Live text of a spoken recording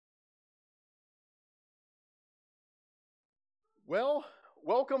Well,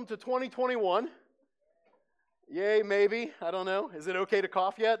 welcome to 2021. Yay, maybe. I don't know. Is it okay to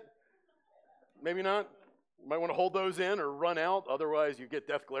cough yet? Maybe not. You might want to hold those in or run out. Otherwise, you get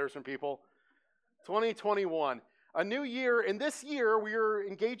death glares from people. 2021. A new year. And this year, we are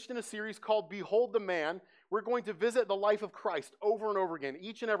engaged in a series called Behold the Man. We're going to visit the life of Christ over and over again,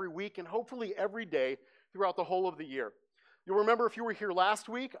 each and every week, and hopefully every day throughout the whole of the year. You'll remember if you were here last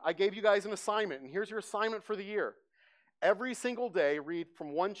week, I gave you guys an assignment. And here's your assignment for the year. Every single day, read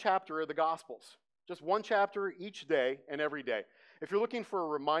from one chapter of the Gospels. Just one chapter each day and every day. If you're looking for a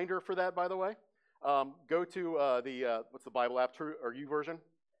reminder for that, by the way, go to what's the Bible app, or YouVersion?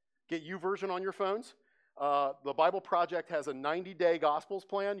 Get YouVersion on your phones. The Bible Project has a 90-day Gospels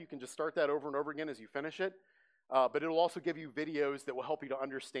plan. You can just start that over and over again as you finish it. But it'll also give you videos that will help you to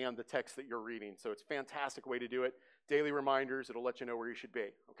understand the text that you're reading. So it's a fantastic way to do it. Daily reminders. It'll let you know where you should be.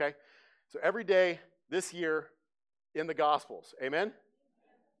 Okay? So every day this year, in the Gospels. Amen?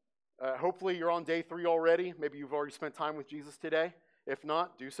 Hopefully you're on day 3 already. Maybe you've already spent time with Jesus today. If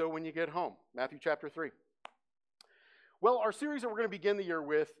not, do so when you get home. Matthew chapter 3. Well, our series that we're going to begin the year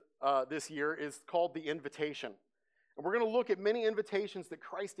with this year is called The Invitation. And we're going to look at many invitations that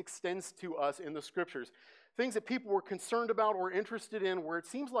Christ extends to us in the Scriptures. Things that people were concerned about or interested in where it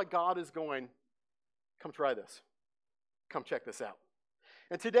seems like God is going, come try this. Come check this out.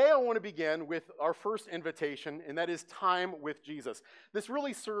 And today I want to begin with our first invitation, and that is time with Jesus. This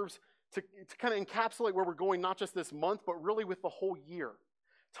really serves to kind of encapsulate where we're going, not just this month, but really with the whole year.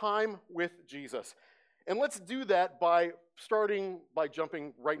 Time with Jesus. And let's do that by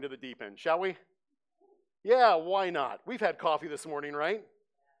jumping right into the deep end, shall we? Yeah, why not? We've had coffee this morning, right?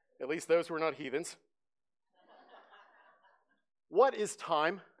 At least those who are not heathens. What is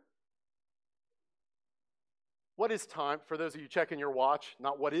time? What is time? For those of you checking your watch,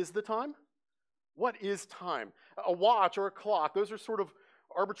 not what is the time? What is time? A watch or a clock, those are sort of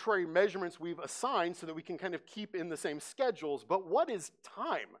arbitrary measurements we've assigned so that we can kind of keep in the same schedules. But what is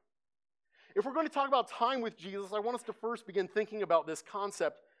time? If we're going to talk about time with Jesus, I want us to first begin thinking about this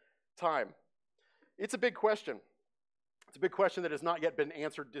concept, time. It's a big question. It's a big question that has not yet been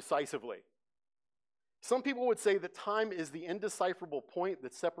answered decisively. Some people would say that time is the indecipherable point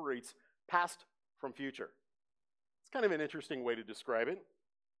that separates past from future. Kind of an interesting way to describe it.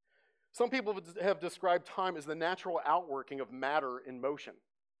 Some people have described time as the natural outworking of matter in motion.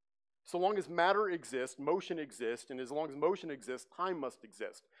 So long as matter exists, motion exists, and as long as motion exists, time must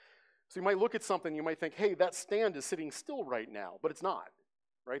exist. So you might look at something, you might think, hey, that stand is sitting still right now, but it's not,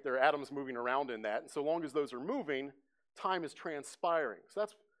 right? There are atoms moving around in that, and so long as those are moving, time is transpiring. So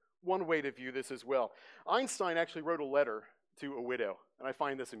that's one way to view this as well. Einstein actually wrote a letter to a widow, and I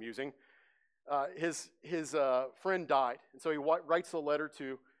find this amusing. His friend died, and so he writes a letter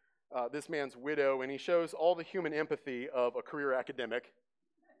to this man's widow, and he shows all the human empathy of a career academic,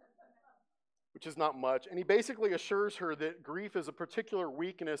 which is not much, and he basically assures her that grief is a particular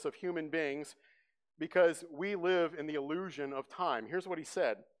weakness of human beings because we live in the illusion of time. Here's what he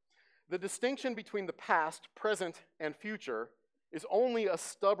said. The distinction between the past, present, and future is only a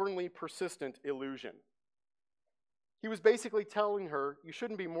stubbornly persistent illusion. He was basically telling her, you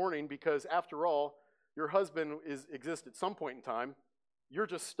shouldn't be mourning because, after all, your husband exists at some point in time. You're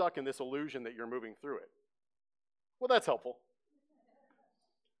just stuck in this illusion that you're moving through it. Well, that's helpful.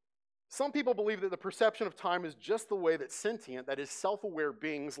 Some people believe that the perception of time is just the way that sentient, that is self-aware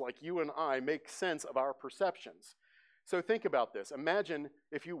beings like you and I make sense of our perceptions. So think about this. Imagine,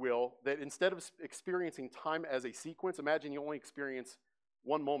 if you will, that instead of experiencing time as a sequence, imagine you only experience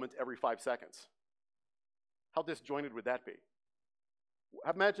one moment every 5 seconds. How disjointed would that be?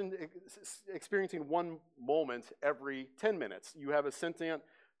 Imagine experiencing one moment every 10 minutes. You have a sentient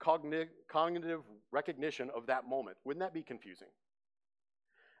cognitive recognition of that moment. Wouldn't that be confusing?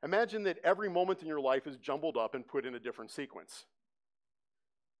 Imagine that every moment in your life is jumbled up and put in a different sequence.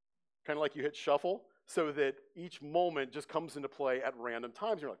 Kind of like you hit shuffle, so that each moment just comes into play at random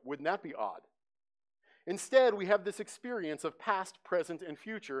times. You're like, wouldn't that be odd? Instead, we have this experience of past, present, and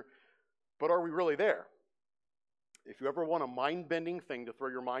future, but are we really there? If you ever want a mind-bending thing to throw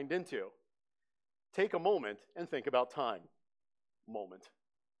your mind into, take a moment and think about time. Moment.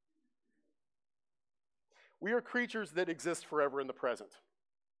 We are creatures that exist forever in the present.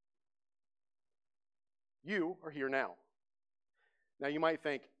 You are here now. Now you might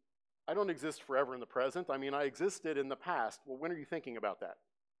think, I don't exist forever in the present. I mean, I existed in the past. Well, when are you thinking about that?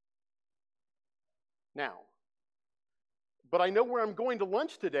 Now. But I know where I'm going to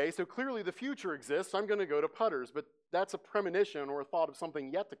lunch today, so clearly the future exists. I'm going to go to Putter's, but that's a premonition or a thought of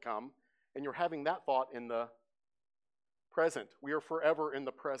something yet to come, and you're having that thought in the present. We are forever in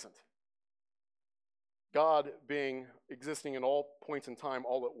the present. God being existing in all points in time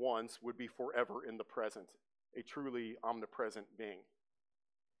all at once would be forever in the present, a truly omnipresent being,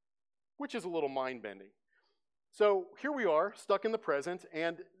 which is a little mind-bending. So here we are, stuck in the present,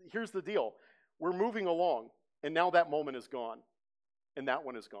 and here's the deal. We're moving along, and now that moment is gone, and that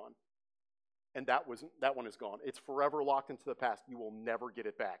one is gone, and that one is gone. It's forever locked into the past. You will never get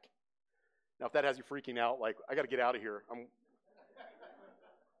it back. Now, if that has you freaking out, like, I got to get out of here.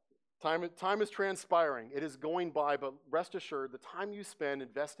 Time is transpiring. It is going by, but rest assured, the time you spend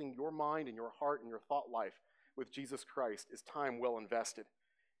investing your mind and your heart and your thought life with Jesus Christ is time well invested.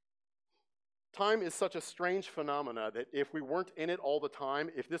 Time is such a strange phenomena that if we weren't in it all the time,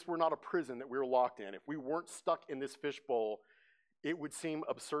 if this were not a prison that we were locked in, if we weren't stuck in this fishbowl, it would seem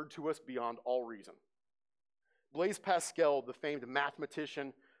absurd to us beyond all reason. Blaise Pascal, the famed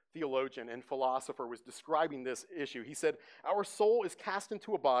mathematician, theologian, and philosopher, was describing this issue. He said, "Our soul is cast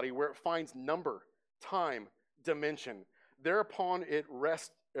into a body where it finds number, time, dimension. Thereupon it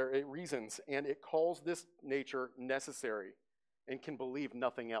reasons, and it calls this nature necessary and can believe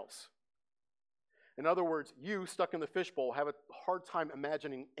nothing else." In other words, you, stuck in the fishbowl, have a hard time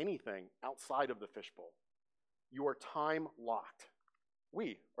imagining anything outside of the fishbowl. You are time locked.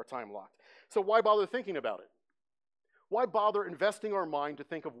 We are time locked. So why bother thinking about it? Why bother investing our mind to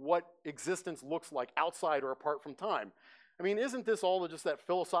think of what existence looks like outside or apart from time? I mean, isn't this all just that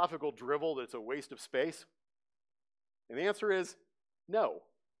philosophical drivel that's a waste of space? And the answer is no.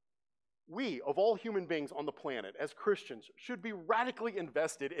 We, of all human beings on the planet, as Christians, should be radically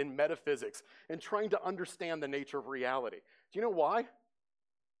invested in metaphysics and trying to understand the nature of reality. Do you know why?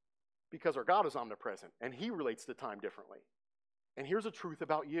 Because our God is omnipresent, and he relates to time differently. And here's a truth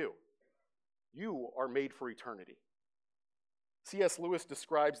about you. You are made for eternity. C.S. Lewis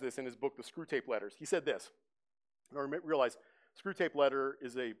describes this in his book, The Screwtape Letters. He said this, and realize Screwtape Letters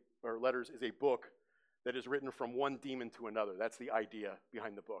is a book that is written from one demon to another. That's the idea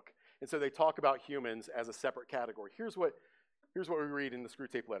behind the book. And so they talk about humans as a separate category. Here's what we read in the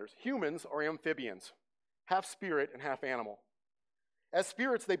Screwtape Letters. Humans are amphibians, half spirit and half animal. As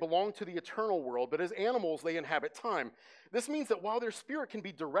spirits, they belong to the eternal world, but as animals, they inhabit time. This means that while their spirit can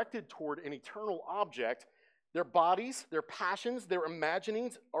be directed toward an eternal object, their bodies, their passions, their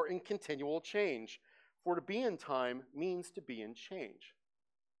imaginings are in continual change. For to be in time means to be in change.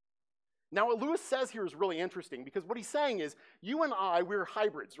 Now, what Lewis says here is really interesting because what he's saying is you and I, we're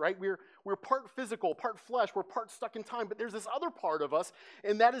hybrids, right? We're part physical, part flesh, we're part stuck in time, but there's this other part of us,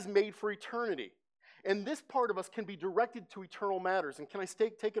 and that is made for eternity. And this part of us can be directed to eternal matters. And can I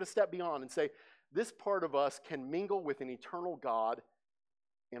take it a step beyond and say this part of us can mingle with an eternal God,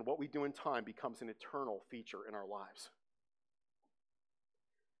 and what we do in time becomes an eternal feature in our lives.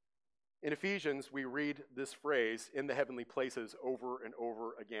 In Ephesians, we read this phrase, in the heavenly places, over and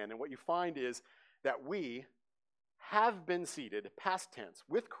over again. And what you find is that we have been seated, past tense,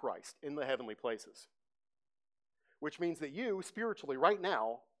 with Christ in the heavenly places. Which means that you, spiritually, right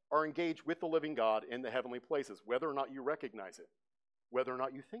now, are engaged with the living God in the heavenly places, whether or not you recognize it, whether or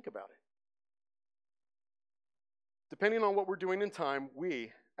not you think about it. Depending on what we're doing in time,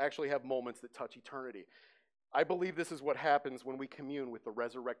 we actually have moments that touch eternity. I believe this is what happens when we commune with the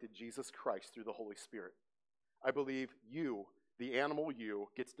resurrected Jesus Christ through the Holy Spirit. I believe you, the animal you,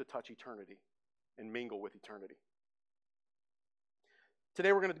 gets to touch eternity and mingle with eternity.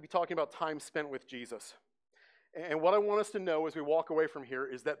 Today we're going to be talking about time spent with Jesus. And what I want us to know as we walk away from here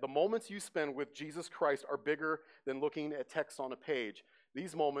is that the moments you spend with Jesus Christ are bigger than looking at text on a page.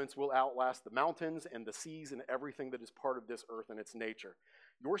 These moments will outlast the mountains and the seas and everything that is part of this earth and its nature.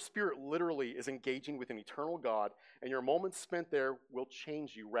 Your spirit literally is engaging with an eternal God, and your moments spent there will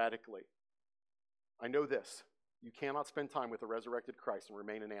change you radically. I know this. You cannot spend time with a resurrected Christ and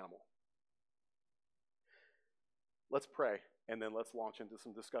remain an animal. Let's pray, and then let's launch into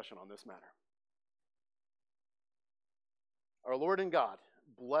some discussion on this matter. Our Lord and God,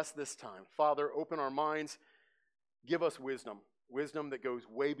 bless this time. Father, open our minds. Give us wisdom that goes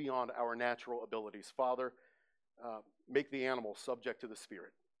way beyond our natural abilities. Father, make the animal subject to the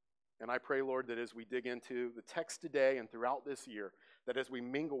Spirit. And I pray, Lord, that as we dig into the text today and throughout this year, that as we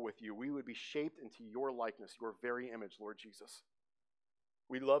mingle with you, we would be shaped into your likeness, your very image, Lord Jesus.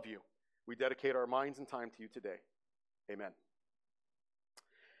 We love you. We dedicate our minds and time to you today. Amen.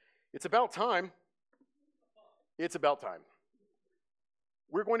 It's about time. It's about time.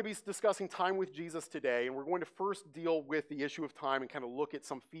 We're going to be discussing time with Jesus today, and we're going to first deal with the issue of time and kind of look at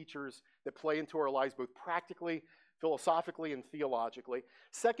some features that play into our lives both practically, philosophically, and theologically.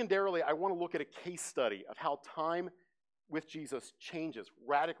 Secondarily, I want to look at a case study of how time with Jesus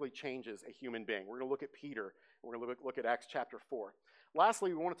radically changes a human being. We're going to look at Peter, and we're going to look at Acts chapter 4.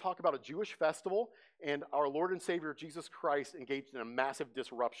 Lastly, we want to talk about a Jewish festival and our Lord and Savior Jesus Christ engaged in a massive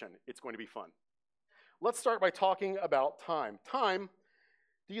disruption. It's going to be fun. Let's start by talking about time. Time,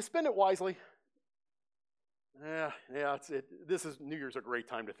 do you spend it wisely? This is New Year's a great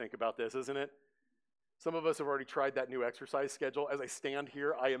time to think about this, isn't it? Some of us have already tried that new exercise schedule. As I stand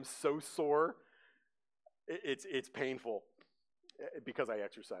here, I am so sore. It's painful because I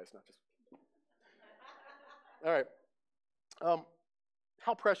exercise, not just. All right.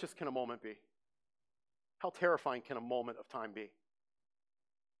 How precious can a moment be? How terrifying can a moment of time be?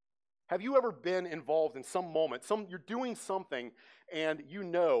 Have you ever been involved in some moment, you're doing something, and you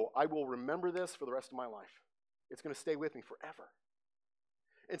know, I will remember this for the rest of my life. It's going to stay with me forever.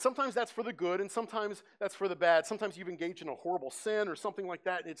 And sometimes that's for the good, and sometimes that's for the bad. Sometimes you've engaged in a horrible sin or something like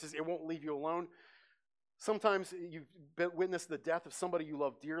that, and it won't leave you alone. Sometimes you've witnessed the death of somebody you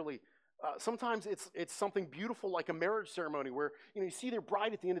love dearly. Sometimes it's something beautiful like a marriage ceremony where you see their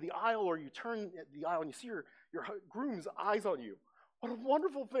bride at the end of the aisle, or you turn the aisle and you see your groom's eyes on you. What a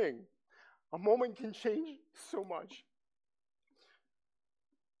wonderful thing. A moment can change so much.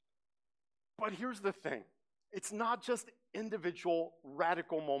 But here's the thing. It's not just individual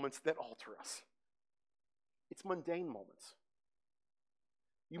radical moments that alter us. It's mundane moments.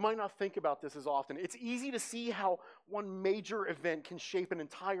 You might not think about this as often. It's easy to see how one major event can shape an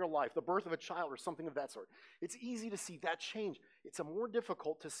entire life, the birth of a child or something of that sort. It's easy to see that change. It's more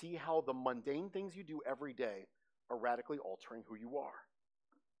difficult to see how the mundane things you do every day are radically altering who you are.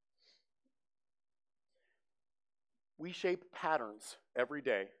 We shape patterns every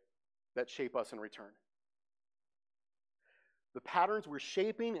day that shape us in return. The patterns we're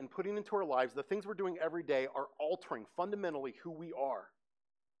shaping and putting into our lives, the things we're doing every day, are altering fundamentally who we are.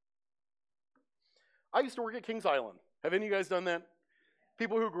 I used to work at Kings Island. Have any of you guys done that?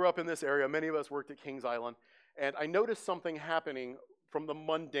 People who grew up in this area, many of us worked at Kings Island, and I noticed something happening from the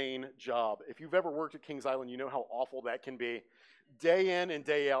mundane job. If you've ever worked at Kings Island, you know how awful that can be. Day in and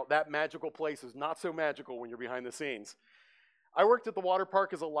day out, that magical place is not so magical when you're behind the scenes. I worked at the water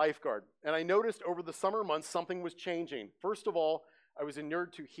park as a lifeguard, and I noticed over the summer months something was changing. First of all, I was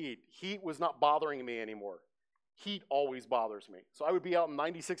inured to heat. Heat was not bothering me anymore. Heat always bothers me. So I would be out in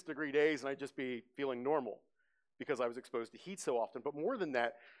 96-degree days, and I'd just be feeling normal because I was exposed to heat so often. But more than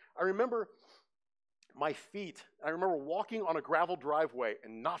that, I remember my feet. I remember walking on a gravel driveway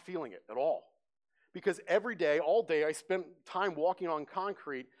and not feeling it at all. Because every day, all day, I spent time walking on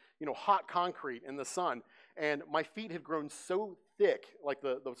concrete, hot concrete in the sun. And my feet had grown so thick, like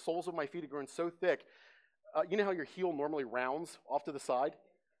the soles of my feet had grown so thick. You know how your heel normally rounds off to the side?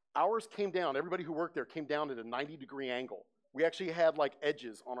 Ours came down, everybody who worked there came down at a 90-degree angle. We actually had like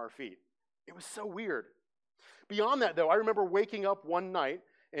edges on our feet. It was so weird. Beyond that, though, I remember waking up one night,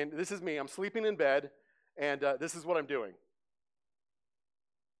 and this is me, I'm sleeping in bed, and this is what I'm doing.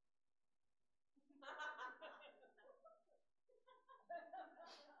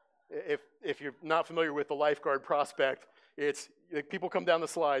 If you're not familiar with the lifeguard prospect, it's people come down the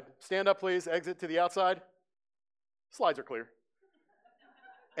slide. Stand up, please. Exit to the outside. Slides are clear.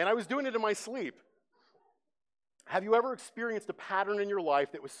 And I was doing it in my sleep. Have you ever experienced a pattern in your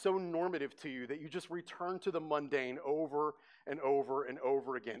life that was so normative to you that you just return to the mundane over and over and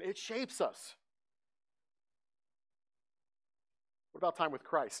over again? It shapes us. What about time with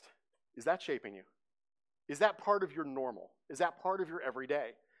Christ? Is that shaping you? Is that part of your normal? Is that part of your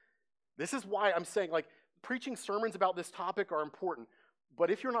everyday? This is why I'm saying, preaching sermons about this topic are important.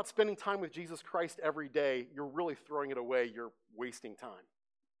 But if you're not spending time with Jesus Christ every day, you're really throwing it away. You're wasting time.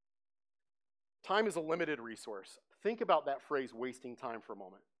 Time is a limited resource. Think about that phrase, wasting time, for a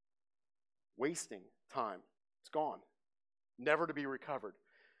moment. Wasting time. It's gone. Never to be recovered.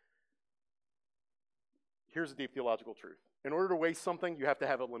 Here's a deep theological truth. In order to waste something, you have to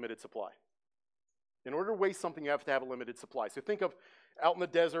have a limited supply. In order to waste something, you have to have a limited supply. So think of out in the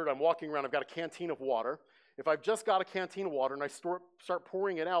desert, I'm walking around, I've got a canteen of water. If I've just got a canteen of water and I start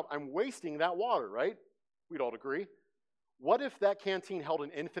pouring it out, I'm wasting that water, right? We'd all agree. What if that canteen held an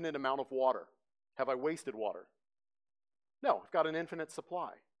infinite amount of water? Have I wasted water? No, I've got an infinite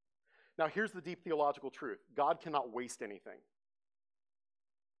supply. Now here's the deep theological truth. God cannot waste anything.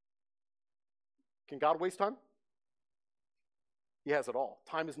 Can God waste time? He has it all.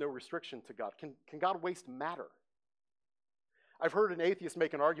 Time is no restriction to God. Can God waste matter? I've heard an atheist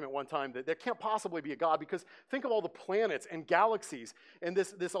make an argument one time that there can't possibly be a God because think of all the planets and galaxies and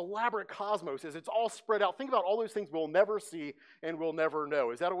this elaborate cosmos as it's all spread out. Think about all those things we'll never see and we'll never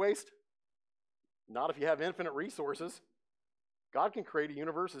know. Is that a waste? Not if you have infinite resources. God can create a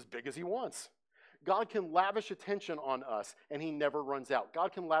universe as big as he wants. God can lavish attention on us, and he never runs out.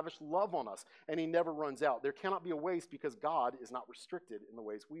 God can lavish love on us, and he never runs out. There cannot be a waste because God is not restricted in the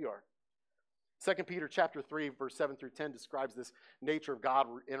ways we are. 2 Peter chapter 3, verse 7 through 10 describes this nature of God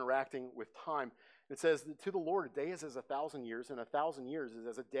interacting with time. It says, that to the Lord, a day is as 1,000 years, and 1,000 years is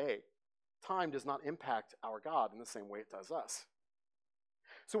as a day. Time does not impact our God in the same way it does us.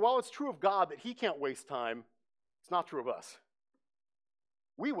 So while it's true of God that he can't waste time, it's not true of us.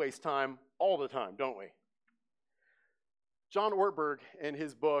 We waste time all the time, don't we? John Ortberg, in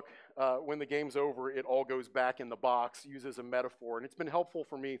his book, When the Game's Over, It All Goes Back in the Box, uses a metaphor, and it's been helpful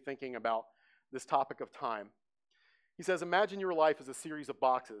for me thinking about this topic of time. He says, imagine your life as a series of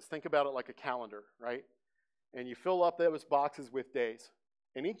boxes. Think about it like a calendar, right? And you fill up those boxes with days.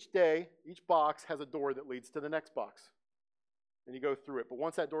 And each day, each box has a door that leads to the next box. And you go through it. But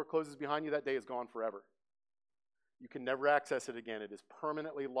once that door closes behind you, that day is gone forever. You can never access it again. It is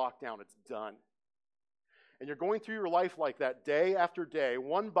permanently locked down. It's done. And you're going through your life like that day after day,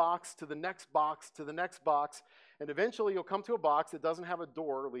 one box to the next box to the next box, and eventually you'll come to a box that doesn't have a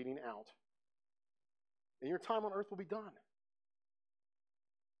door leading out. And your time on earth will be done.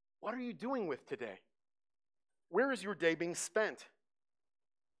 What are you doing with today? Where is your day being spent?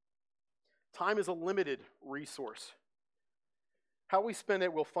 Time is a limited resource. How we spend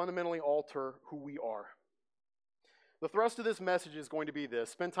it will fundamentally alter who we are. The thrust of this message is going to be this: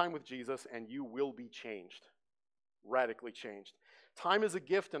 spend time with Jesus and you will be changed. Radically changed. Time is a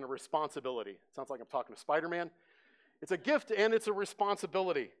gift and a responsibility. It sounds like I'm talking to Spider-Man. It's a gift and it's a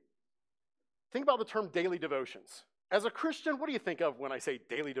responsibility. Think about the term daily devotions. As a Christian, what do you think of when I say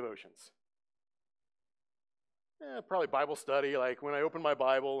daily devotions? Probably Bible study, like when I open my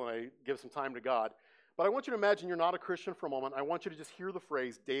Bible and I give some time to God. But I want you to imagine you're not a Christian for a moment. I want you to just hear the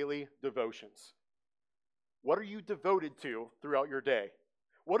phrase daily devotions. What are you devoted to throughout your day?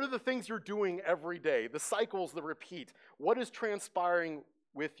 What are the things you're doing every day? The cycles that repeat. What is transpiring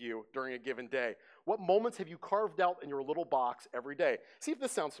with you during a given day? What moments have you carved out in your little box every day? See if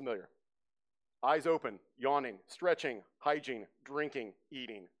this sounds familiar. Eyes open, yawning, stretching, hygiene, drinking,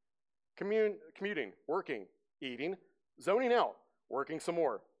 eating. Commuting, working, eating, zoning out, working some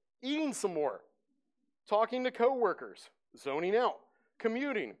more, eating some more, talking to coworkers, zoning out,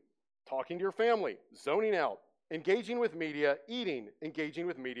 commuting, talking to your family, zoning out, engaging with media, eating, engaging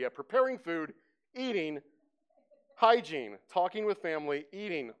with media, preparing food, eating, hygiene, talking with family,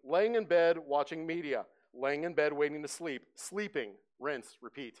 eating, laying in bed, watching media, laying in bed, waiting to sleep, sleeping, rinse,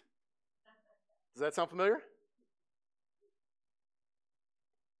 repeat. Does that sound familiar?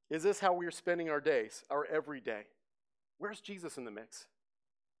 Is this how we're spending our days, our every day? Where's Jesus in the mix?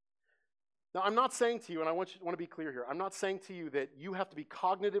 Now, I'm not saying to you, and I want to be clear here, I'm not saying to you that you have to be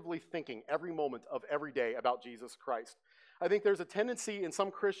cognitively thinking every moment of every day about Jesus Christ. I think there's a tendency in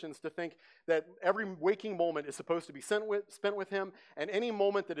some Christians to think that every waking moment is supposed to be spent with him, and any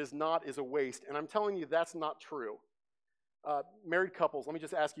moment that is not is a waste. And I'm telling you that's not true. Married couples, let me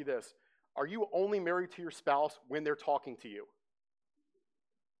just ask you this. Are you only married to your spouse when they're talking to you?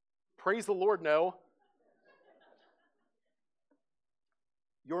 Praise the Lord, no.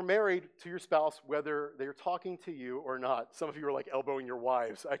 You're married to your spouse whether they're talking to you or not. Some of you are like elbowing your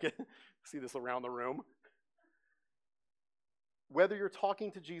wives. I can see this around the room. Whether you're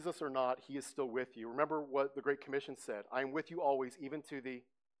talking to Jesus or not, he is still with you. Remember what the Great Commission said. I am with you always, even to the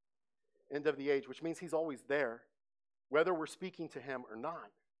end of the age, which means he's always there, whether we're speaking to him or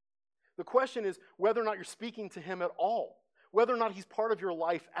not. The question is whether or not you're speaking to him at all, whether or not he's part of your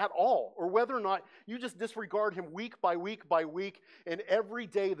life at all, or whether or not you just disregard him week by week by week, and every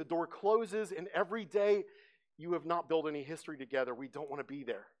day the door closes, and every day you have not built any history together. We don't want to be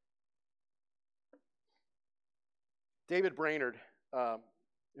there. David Brainerd,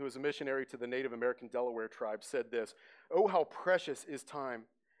 who was a missionary to the Native American Delaware tribe, said this: "Oh, how precious is time,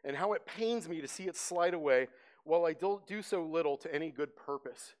 and how it pains me to see it slide away while I don't do so little to any good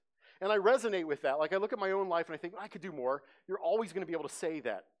purpose." And I resonate with that. Like I look at my own life and I think, I could do more. You're always going to be able to say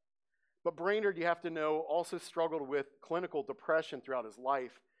that. But Brainerd, you have to know, also struggled with clinical depression throughout his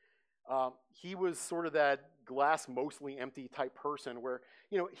life. He was sort of that glass mostly empty type person where,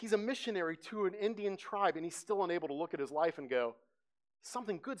 he's a missionary to an Indian tribe and he's still unable to look at his life and go,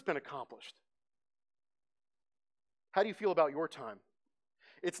 something good's been accomplished. How do you feel about your time?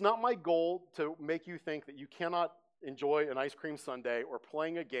 It's not my goal to make you think that you cannot enjoy an ice cream sundae or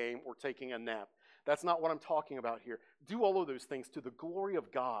playing a game or taking a nap. That's not what I'm talking about here. Do all of those things to the glory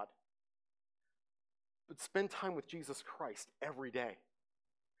of God. But spend time with Jesus Christ every day.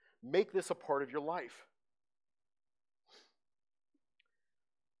 Make this a part of your life.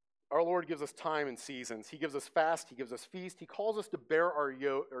 Our Lord gives us time and seasons. He gives us fast. He gives us feast. He calls us to bear our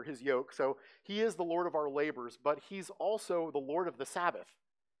yoke, or his yoke. So he is the Lord of our labors, but he's also the Lord of the Sabbath.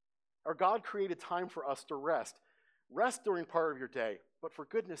 Our God created time for us to rest. Rest during part of your day, but for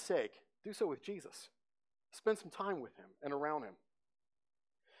goodness sake, do so with Jesus. Spend some time with him and around him.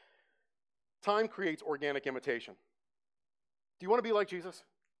 Time creates organic imitation. Do you want to be like Jesus?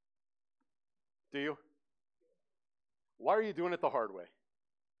 Do you? Why are you doing it the hard way?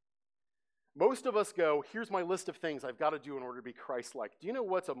 Most of us go, here's my list of things I've got to do in order to be Christ-like. Do you know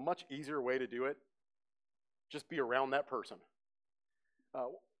what's a much easier way to do it? Just be around that person.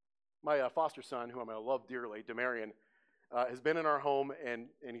 My foster son, whom I love dearly, Demarion, has been in our home, and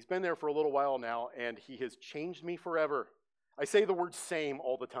he's been there for a little while now, and he has changed me forever. I say the word same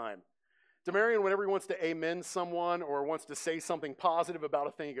all the time. Demarion, whenever he wants to amen someone or wants to say something positive about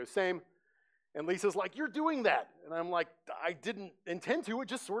a thing, he goes, same. And Lisa's like, you're doing that. And I'm like, I didn't intend to. It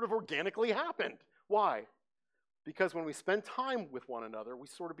just sort of organically happened. Why? Because when we spend time with one another, we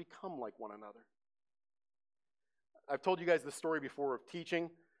sort of become like one another. I've told you guys this story before of teaching.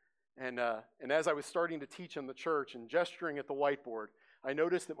 And as I was starting to teach in the church and gesturing at the whiteboard, I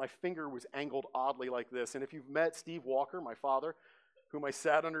noticed that my finger was angled oddly like this. And if you've met Steve Walker, my father, whom I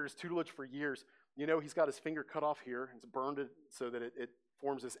sat under his tutelage for years, you know he's got his finger cut off here. It's burned it so that it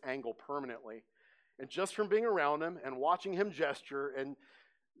forms this angle permanently. And just from being around him and watching him gesture and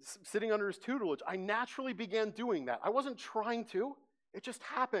sitting under his tutelage, I naturally began doing that. I wasn't trying to. It just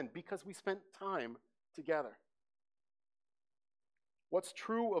happened because we spent time together. What's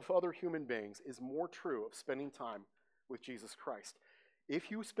true of other human beings is more true of spending time with Jesus Christ. If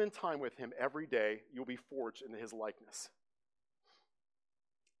you spend time with him every day, you'll be forged into his likeness.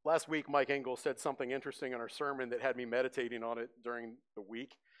 Last week, Mike Engel said something interesting in our sermon that had me meditating on it during the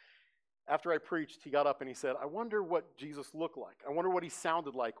week. After I preached, he got up and he said, I wonder what Jesus looked like. I wonder what he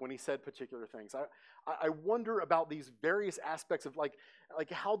sounded like when he said particular things. I wonder about these various aspects of like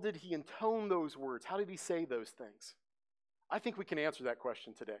how did he intone those words? How did he say those things? I think we can answer that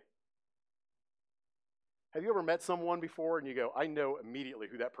question today. Have you ever met someone before and you go, I know immediately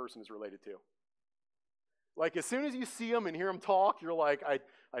who that person is related to? Like as soon as you see them and hear them talk, you're like,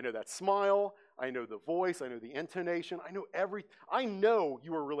 I know that smile, I know the voice, I know the intonation, I know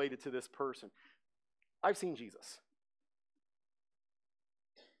you are related to this person. I've seen Jesus.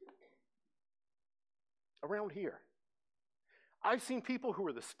 Around here. I've seen people who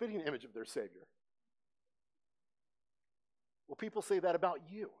are the spitting image of their Savior. Will people say that about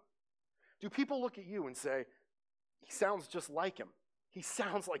you? Do people look at you and say, he sounds just like him? He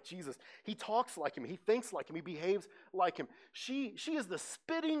sounds like Jesus. He talks like him. He thinks like him. He behaves like him. She is the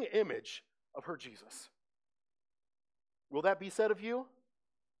spitting image of her Jesus. Will that be said of you?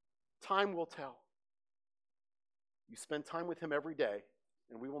 Time will tell. You spend time with him every day,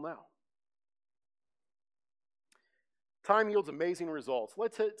 and we will know. Time yields amazing results.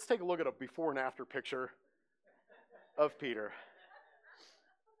 Let's take a look at a before and after picture of Peter.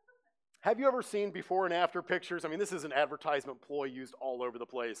 Have you ever seen before and after pictures? I mean, this is an advertisement ploy used all over the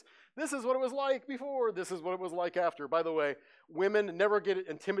place. This is what it was like before. This is what it was like after. By the way, women never get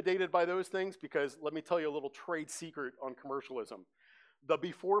intimidated by those things because let me tell you a little trade secret on commercialism. The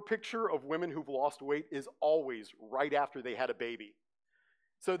before picture of women who've lost weight is always right after they had a baby.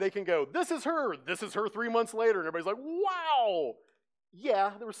 So they can go, this is her 3 months later. And everybody's like, wow.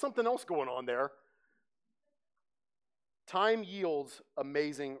 Yeah, there was something else going on there. Time yields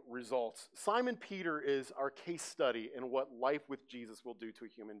amazing results. Simon Peter is our case study in what life with Jesus will do to a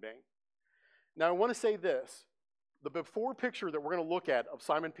human being. Now, I want to say this. The before picture that we're going to look at of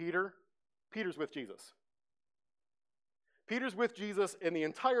Simon Peter, Peter's with Jesus. Peter's with Jesus in the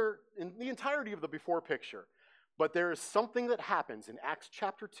entirety of the before picture. But there is something that happens in Acts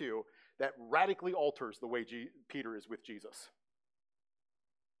chapter 2 that radically alters the way Peter is with Jesus.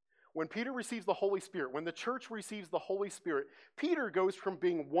 When Peter receives the Holy Spirit, when the church receives the Holy Spirit, Peter goes from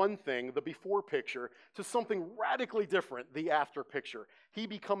being one thing, the before picture, to something radically different, the after picture. He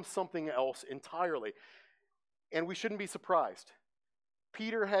becomes something else entirely. And we shouldn't be surprised.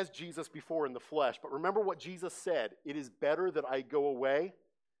 Peter has Jesus before in the flesh, but remember what Jesus said, it is better that I go away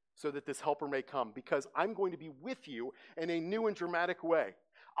so that this helper may come, because I'm going to be with you in a new and dramatic way.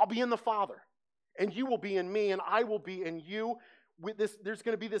 I'll be in the Father, and you will be in me, and I will be in you. There's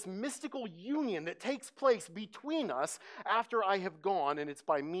going to be this mystical union that takes place between us after I have gone, and it's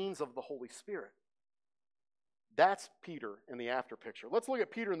by means of the Holy Spirit. That's Peter in the after picture. Let's look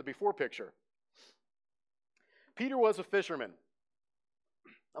at Peter in the before picture. Peter was a fisherman.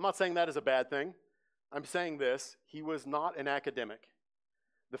 I'm not saying that is a bad thing. I'm saying this. He was not an academic.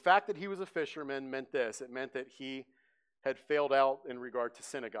 The fact that he was a fisherman meant this. It meant that he had failed out in regard to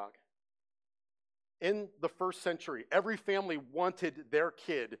synagogue. In the first century, every family wanted their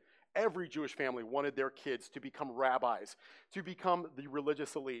kid, every Jewish family wanted their kids to become rabbis, to become the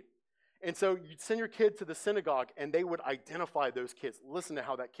religious elite. And so you'd send your kid to the synagogue, and they would identify those kids. Listen to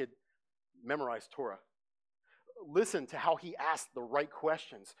how that kid memorized Torah. Listen to how he asked the right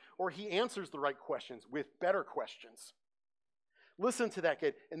questions, or he answers the right questions with better questions. Listen to that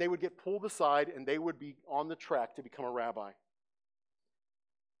kid, and they would get pulled aside, and they would be on the track to become a rabbi.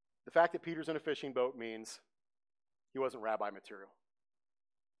 The fact that Peter's in a fishing boat means he wasn't rabbi material.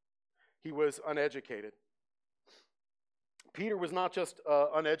 He was uneducated. Peter was not just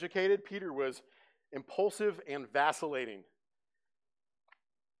uneducated, Peter was impulsive and vacillating.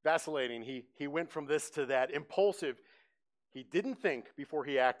 Vacillating, he went from this to that. Impulsive, he didn't think before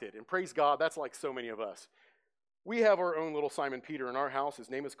he acted. And praise God, that's like so many of us. We have our own little Simon Peter in our house. His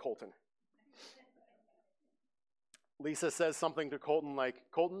name is Colton. Lisa says something to Colton like,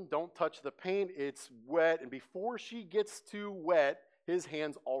 Colton, don't touch the paint, it's wet. And before she gets too wet, his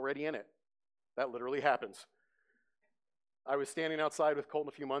hand's already in it. That literally happens. I was standing outside with Colton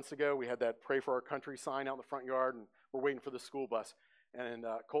a few months ago. We had that Pray for Our Country sign out in the front yard, and we're waiting for the school bus. And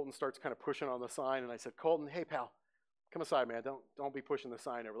Colton starts kind of pushing on the sign, and I said, Colton, hey, pal, come aside, man. Don't be pushing the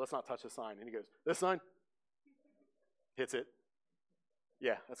sign over. Let's not touch the sign. And he goes, this sign? Hits it.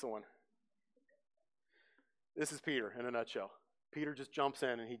 Yeah, that's the one. This is Peter in a nutshell. Peter just jumps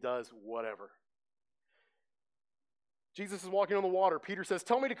in, and he does whatever. Jesus is walking on the water. Peter says,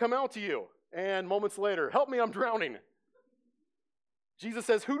 tell me to come out to you. And moments later, help me, I'm drowning. Jesus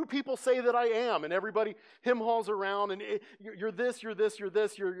says, who do people say that I am? And everybody him-hauls around, and you're this, you're this, you're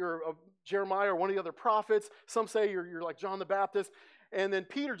this, you're Jeremiah or one of the other prophets. Some say you're like John the Baptist. And then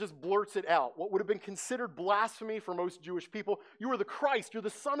Peter just blurts it out, what would have been considered blasphemy for most Jewish people. You are the Christ, you're the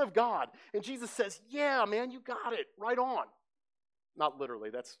Son of God. And Jesus says, yeah, man, you got it, right on. Not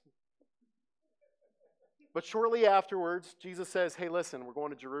literally, But shortly afterwards, Jesus says, hey, listen, we're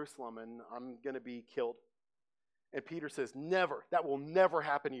going to Jerusalem, and I'm going to be killed. And Peter says, never. That will never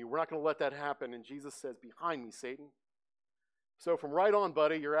happen to you. We're not going to let that happen. And Jesus says, behind me, Satan. So from right on,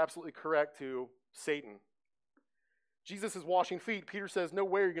 buddy, you're absolutely correct to Satan. Jesus is washing feet. Peter says, no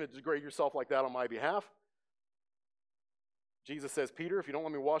way you're going to degrade yourself like that on my behalf. Jesus says, Peter, if you don't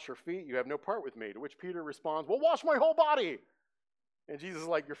let me wash your feet, you have no part with me. To which Peter responds, well, wash my whole body. And Jesus is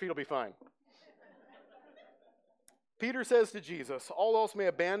like, your feet will be fine. Peter says to Jesus, all else may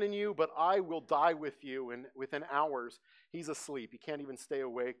abandon you, but I will die with you. And within hours, he's asleep. He can't even stay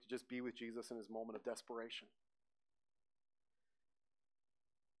awake to just be with Jesus in his moment of desperation.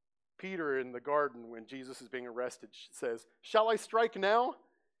 Peter in the garden, when Jesus is being arrested, says, shall I strike now?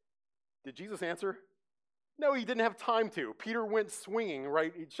 Did Jesus answer? No, he didn't have time to. Peter went swinging,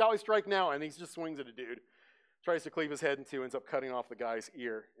 right? Shall I strike now? And he just swings at a dude. Tries to cleave his head in two, ends up cutting off the guy's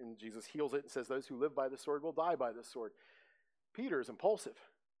ear. And Jesus heals it and says, those who live by the sword will die by the sword. Peter is impulsive.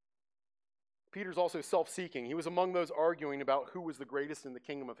 Peter's also self-seeking. He was among those arguing about who was the greatest in the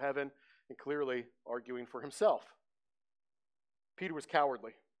kingdom of heaven, and clearly arguing for himself. Peter was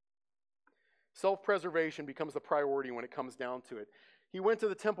cowardly. Self-preservation becomes the priority when it comes down to it. He went to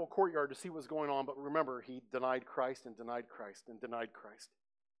the temple courtyard to see what was going on, but remember, he denied Christ and denied Christ and denied Christ.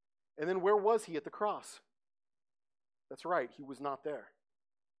 And then where was he at the cross? That's right, he was not there.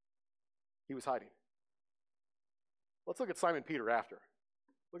 He was hiding. Let's look at Simon Peter after.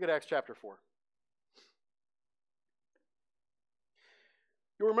 Look at Acts chapter 4.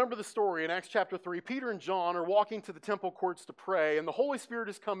 You'll remember the story in Acts chapter 3. Peter and John are walking to the temple courts to pray, and the Holy Spirit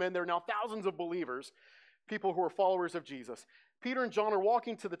has come in. There are now thousands of believers, people who are followers of Jesus. Peter and John are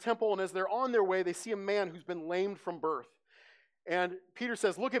walking to the temple, and as they're on their way, they see a man who's been lamed from birth. And Peter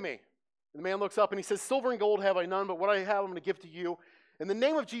says, look at me. And the man looks up and he says, silver and gold have I none, but what I have I'm going to give to you. In the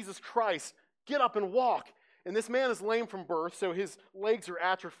name of Jesus Christ, get up and walk. And this man is lame from birth, so his legs are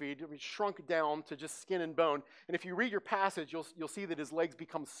atrophied, shrunk down to just skin and bone. And if you read your passage, you'll see that his legs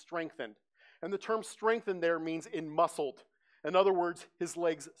become strengthened. And the term strengthened there means enmuscled. In other words, his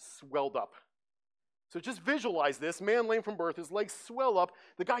legs swelled up. So just visualize this. Man lame from birth, his legs swell up.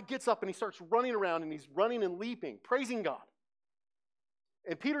 The guy gets up and he starts running around, and he's running and leaping, praising God.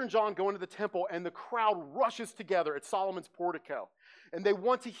 And Peter and John go into the temple, and the crowd rushes together at Solomon's portico. And they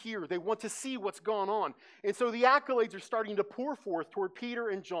want to hear, they want to see what's gone on. And so the accolades are starting to pour forth toward Peter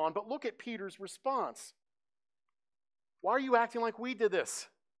and John. But look at Peter's response. Why are you acting like we did this?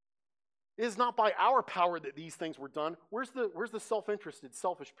 It is not by our power that these things were done. Where's the self-interested,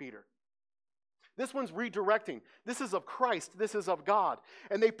 selfish Peter? This one's redirecting. This is of Christ. This is of God.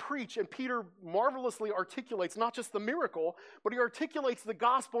 And they preach, and Peter marvelously articulates not just the miracle, but he articulates the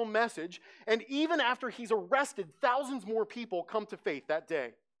gospel message. And even after he's arrested, thousands more people come to faith that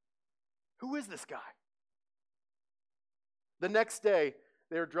day. Who is this guy? The next day,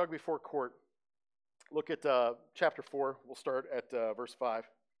 they are dragged before court. Look at chapter 4. We'll start at verse 5.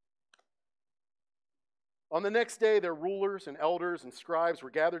 On the next day, their rulers and elders and scribes were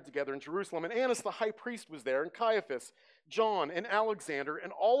gathered together in Jerusalem, and Annas the high priest was there, and Caiaphas, John, and Alexander,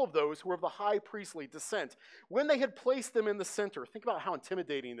 and all of those who were of the high priestly descent. When they had placed them in the center, think about how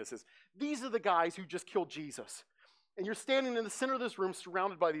intimidating this is. These are the guys who just killed Jesus. And you're standing in the center of this room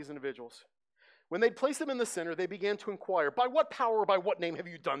surrounded by these individuals. When they'd placed them in the center, they began to inquire, by what power or by what name have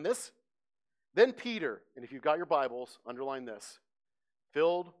you done this? Then Peter, and if you've got your Bibles, underline this,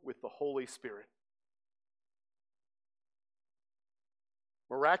 filled with the Holy Spirit,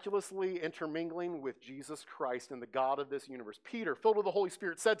 miraculously intermingling with Jesus Christ and the God of this universe. Peter, filled with the Holy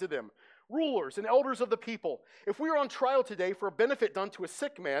Spirit, said to them, rulers and elders of the people, if we are on trial today for a benefit done to a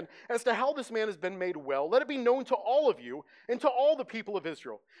sick man, as to how this man has been made well, let it be known to all of you and to all the people of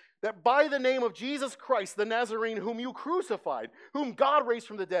Israel, that by the name of Jesus Christ, the Nazarene, whom you crucified, whom God raised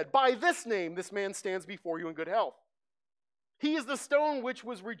from the dead, by this name this man stands before you in good health. He is the stone which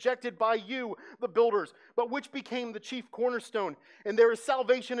was rejected by you, the builders, but which became the chief cornerstone. And there is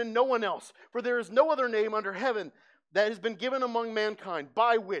salvation in no one else, for there is no other name under heaven that has been given among mankind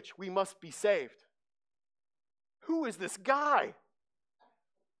by which we must be saved. Who is this guy?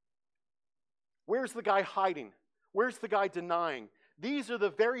 Where's the guy hiding? Where's the guy denying? These are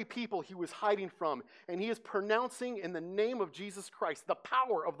the very people he was hiding from, and he is pronouncing in the name of Jesus Christ the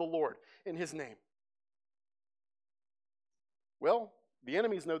power of the Lord in his name. Well, the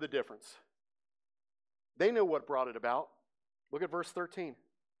enemies know the difference. They know what brought it about. Look at verse 13.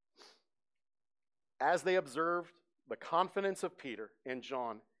 As they observed the confidence of Peter and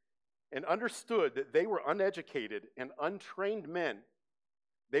John and understood that they were uneducated and untrained men,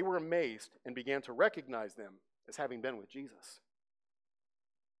 they were amazed and began to recognize them as having been with Jesus.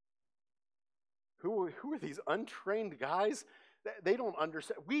 Who are these untrained guys? They don't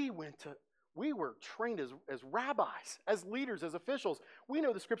understand. We were trained as rabbis, as leaders, as officials. We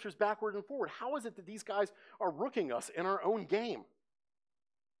know the scriptures backward and forward. How is it that these guys are rooking us in our own game?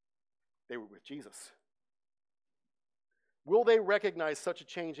 They were with Jesus. Will they recognize such a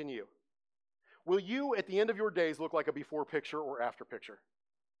change in you? Will you, at the end of your days, look like a before picture or after picture?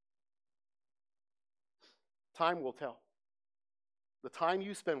 Time will tell. The time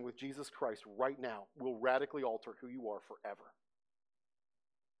you spend with Jesus Christ right now will radically alter who you are forever.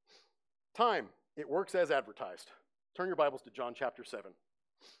 Time, it works as advertised. Turn your Bibles to John chapter 7.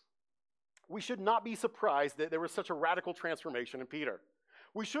 We should not be surprised that there was such a radical transformation in Peter.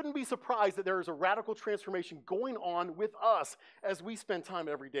 We shouldn't be surprised that there is a radical transformation going on with us as we spend time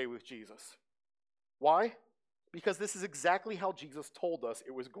every day with Jesus. Why? Because this is exactly how Jesus told us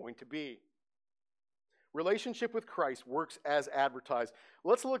it was going to be. Relationship with Christ works as advertised.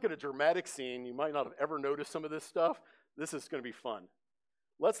 Let's look at a dramatic scene. You might not have ever noticed some of this stuff. This is going to be fun.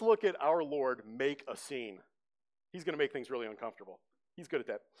 Let's look at our Lord make a scene. He's going to make things really uncomfortable. He's good at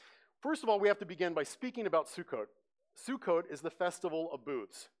that. First of all, we have to begin by speaking about Sukkot. Sukkot is the festival of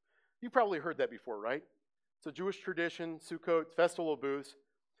booths. You've probably heard that before, right? It's a Jewish tradition, Sukkot, festival of booths.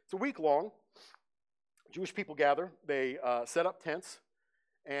 It's a week long. Jewish people gather. They set up tents.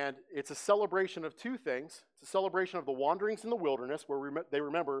 And it's a celebration of two things. It's a celebration of the wanderings in the wilderness, where they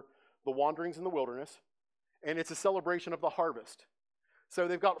remember the wanderings in the wilderness. And it's a celebration of the harvest. So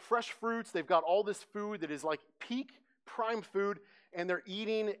they've got fresh fruits, they've got all this food that is like peak prime food, and they're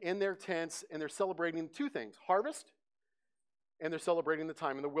eating in their tents, and they're celebrating two things, harvest, and they're celebrating the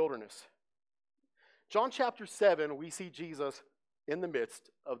time in the wilderness. John chapter 7, we see Jesus in the midst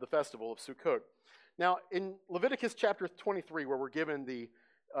of the festival of Sukkot. Now, in Leviticus chapter 23, where we're given the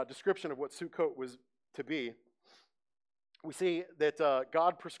description of what Sukkot was to be, we see that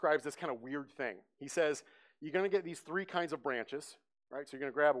God prescribes this kind of weird thing. He says, you're going to get these three kinds of branches. Right, so you're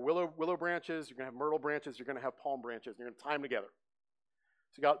going to grab willow branches, you're going to have myrtle branches, you're going to have palm branches, and you're going to tie them together.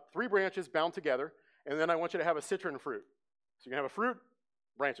 So you got three branches bound together, and then I want you to have a citron fruit. So you're going to have a fruit,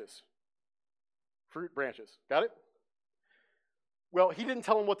 branches. Fruit, branches. Got it? Well, he didn't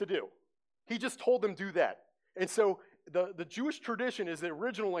tell them what to do. He just told them do that. And so the Jewish tradition is that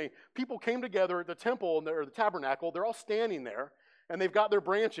originally people came together at the temple or the tabernacle, they're all standing there, and they've got their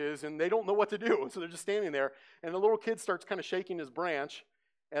branches, and they don't know what to do. So they're just standing there, and the little kid starts kind of shaking his branch,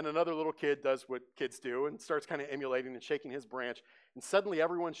 and another little kid does what kids do and starts kind of emulating and shaking his branch. And suddenly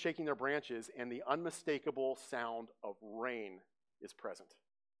everyone's shaking their branches, and the unmistakable sound of rain is present.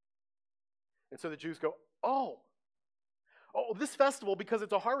 And so the Jews go, oh, this festival, because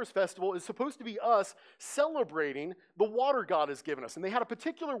it's a harvest festival, is supposed to be us celebrating the water God has given us. And they had a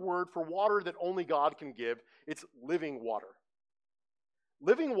particular word for water that only God can give. It's living water.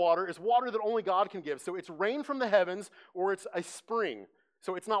 Living water is water that only God can give. So it's rain from the heavens or it's a spring.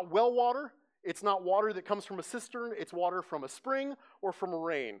 So it's not well water. It's not water that comes from a cistern. It's water from a spring or from a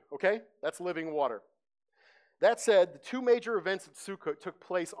rain. Okay? That's living water. That said, the two major events at Sukkot took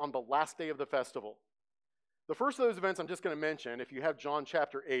place on the last day of the festival. The first of those events I'm just going to mention, if you have John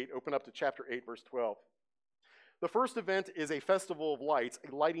chapter 8, open up to chapter 8, verse 12. The first event is a festival of lights,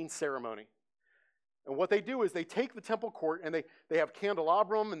 a lighting ceremony. And what they do is they take the temple court and they have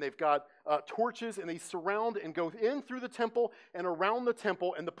candelabrum and they've got torches and they surround and go in through the temple and around the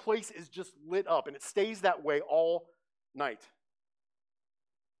temple, and the place is just lit up, and it stays that way all night.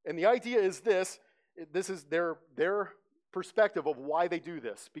 And the idea is this is their perspective of why they do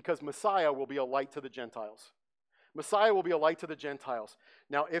this, because Messiah will be a light to the Gentiles. Messiah will be a light to the Gentiles.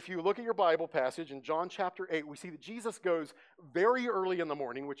 Now, if you look at your Bible passage in John chapter 8, we see that Jesus goes very early in the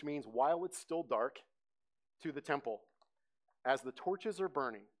morning, which means while it's still dark, to the temple. As the torches are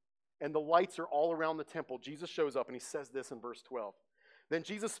burning and the lights are all around the temple, Jesus shows up and he says this in verse 12. Then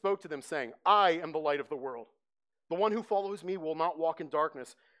Jesus spoke to them saying, I am the light of the world. The one who follows me will not walk in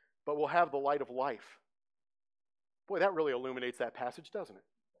darkness, but will have the light of life. Boy, that really illuminates that passage, doesn't it?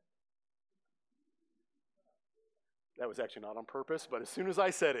 That was actually not on purpose, but as soon as I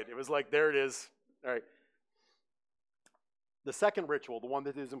said it, it was like, there it is. All right. The second ritual, the one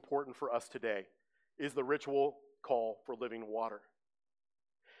that is important for us today, is the ritual call for living water.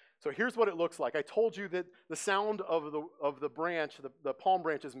 So here's what it looks like. I told you that the sound of the branch, the palm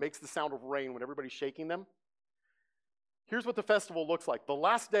branches, makes the sound of rain when everybody's shaking them. Here's what the festival looks like. The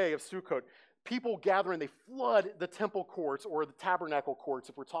last day of Sukkot, people gather and they flood the temple courts, or the tabernacle courts,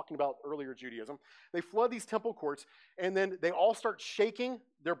 if we're talking about earlier Judaism. They flood these temple courts, and then they all start shaking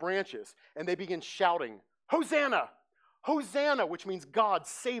their branches, and they begin shouting, Hosanna! Hosanna, which means God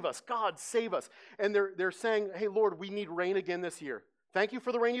save us, God save us. And they're saying, hey, Lord, we need rain again this year. Thank you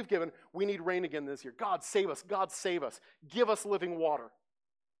for the rain you've given. We need rain again this year. God save us, God save us. Give us living water.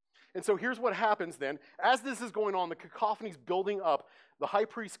 And so here's what happens then. As this is going on, the cacophony's building up. The high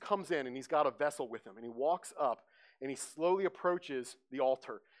priest comes in, and he's got a vessel with him. And he walks up, and he slowly approaches the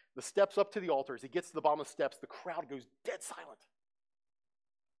altar. The steps up to the altar. As he gets to the bottom of the steps, the crowd goes dead silent.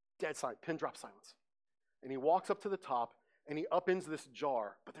 Dead silent, pin drop silence. And he walks up to the top, and he upends this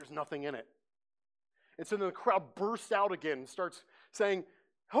jar, but there's nothing in it. And so then the crowd bursts out again and starts saying,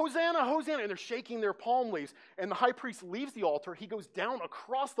 Hosanna, Hosanna, and they're shaking their palm leaves. And the high priest leaves the altar. He goes down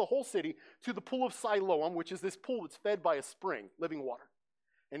across the whole city to the pool of Siloam, which is this pool that's fed by a spring, living water.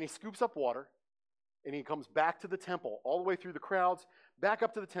 And he scoops up water, and he comes back to the temple, all the way through the crowds, back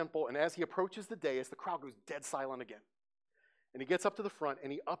up to the temple, and as he approaches the dais, the crowd goes dead silent again. And he gets up to the front,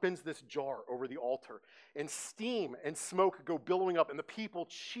 and he upends this jar over the altar. And steam and smoke go billowing up, and the people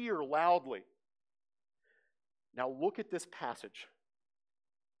cheer loudly. Now look at this passage.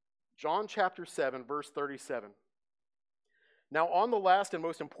 John chapter 7, verse 37. Now on the last and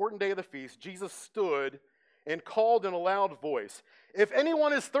most important day of the feast, Jesus stood and called in a loud voice, If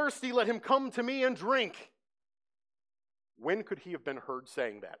anyone is thirsty, let him come to me and drink. When could he have been heard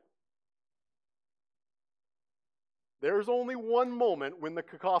saying that? There's only one moment when the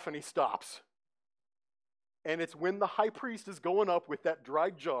cacophony stops. And it's when the high priest is going up with that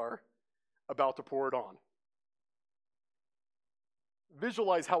dried jar about to pour it on.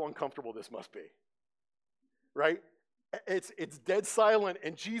 Visualize how uncomfortable this must be. Right? It's dead silent,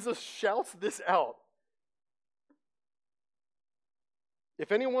 and Jesus shouts this out.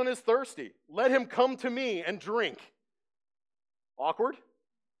 If anyone is thirsty, let him come to me and drink. Awkward?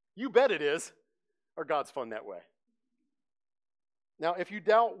 You bet it is. Or God's fun that way. Now, if you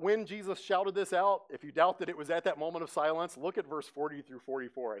doubt when Jesus shouted this out, if you doubt that it was at that moment of silence, look at verse 40 through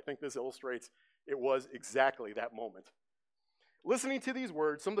 44. I think this illustrates it was exactly that moment. Listening to these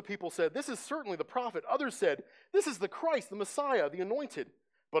words, some of the people said, This is certainly the prophet. Others said, This is the Christ, the Messiah, the anointed.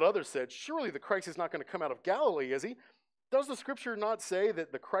 But others said, Surely the Christ is not going to come out of Galilee, is he? Does the scripture not say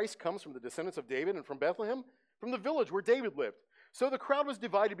that the Christ comes from the descendants of David and from Bethlehem, from the village where David lived? So the crowd was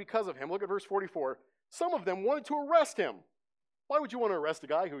divided because of him. Look at verse 44. Some of them wanted to arrest him. Why would you want to arrest a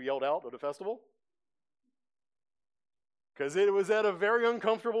guy who yelled out at a festival? Because it was at a very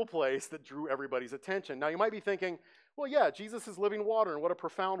uncomfortable place that drew everybody's attention. Now you might be thinking, well, yeah, Jesus is living water, and what a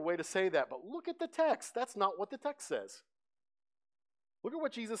profound way to say that. But look at the text. That's not what the text says. Look at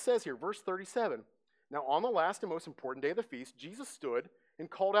what Jesus says here, verse 37. Now on the last and most important day of the feast, Jesus stood and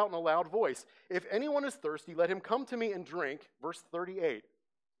called out in a loud voice, If anyone is thirsty, let him come to me and drink. Verse 38.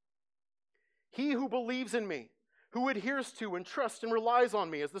 He who believes in me, who adheres to and trusts and relies on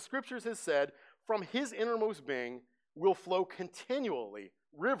me, as the scriptures has said, from his innermost being will flow continually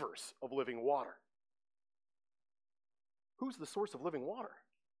rivers of living water. Who's the source of living water?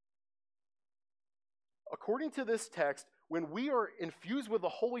 According to this text, when we are infused with the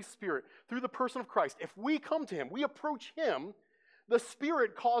Holy Spirit through the person of Christ, if we come to him, we approach him, the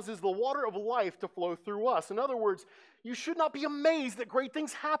Spirit causes the water of life to flow through us. In other words, you should not be amazed that great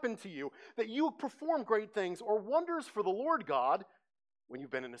things happen to you, that you perform great things or wonders for the Lord God when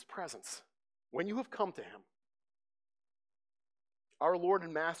you've been in his presence, when you have come to him. Our Lord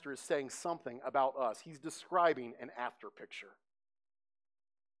and Master is saying something about us. He's describing an after picture.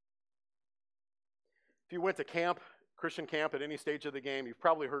 If you went to camp, Christian camp at any stage of the game, you've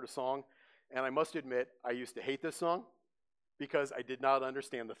probably heard a song, and I must admit, I used to hate this song because I did not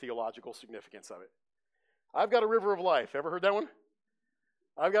understand the theological significance of it. I've got a river of life. Ever heard that one?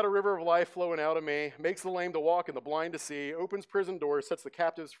 I've got a river of life flowing out of me, makes the lame to walk and the blind to see, opens prison doors, sets the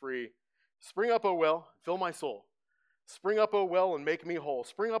captives free. Spring up, O well, fill my soul. Spring up, O well, and make me whole.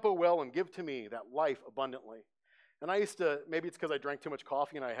 Spring up, O well, and give to me that life abundantly. And I used to, maybe it's because I drank too much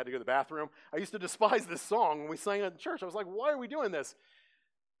coffee and I had to go to the bathroom. I used to despise this song when we sang it in church. I was like, why are we doing this?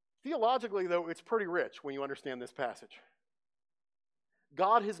 Theologically, though, it's pretty rich when you understand this passage.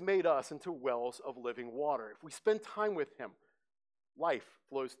 God has made us into wells of living water. If we spend time with him, life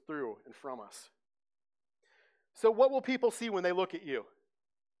flows through and from us. So what will people see when they look at you?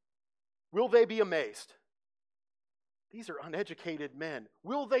 Will they be amazed? These are uneducated men.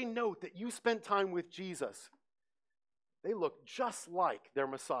 Will they note that you spent time with Jesus? They look just like their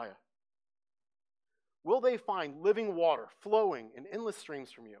Messiah. Will they find living water flowing in endless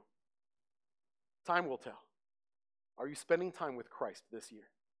streams from you? Time will tell. Are you spending time with Christ this year?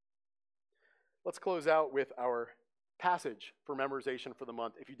 Let's close out with our passage for memorization for the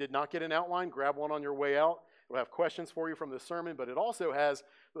month. If you did not get an outline, grab one on your way out. We'll have questions for you from the sermon, but it also has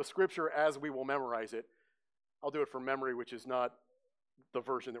the scripture as we will memorize it. I'll do it from memory, which is not the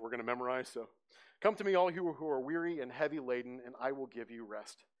version that we're going to memorize. So, come to me, all you who are weary and heavy laden, and I will give you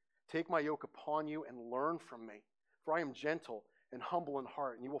rest. Take my yoke upon you and learn from me, for I am gentle and humble in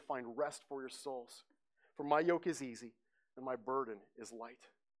heart, and you will find rest for your souls. For my yoke is easy, and my burden is light.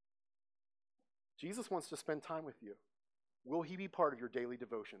 Jesus wants to spend time with you. Will he be part of your daily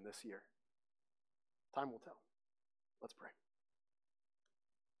devotion this year? Time will tell. Let's pray.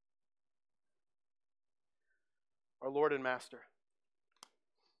 Our Lord and Master,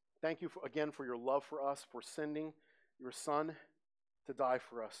 thank you again for your love for us, for sending your Son to die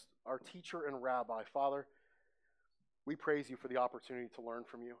for us. Our teacher and rabbi, Father, we praise you for the opportunity to learn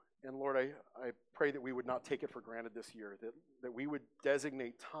from you. And Lord, I pray that we would not take it for granted this year, that we would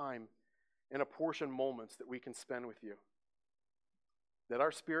designate time and apportion moments that we can spend with you, that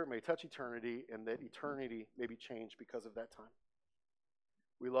our spirit may touch eternity and that eternity may be changed because of that time.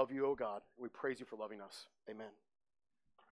 We love you, O God. We praise you for loving us. Amen.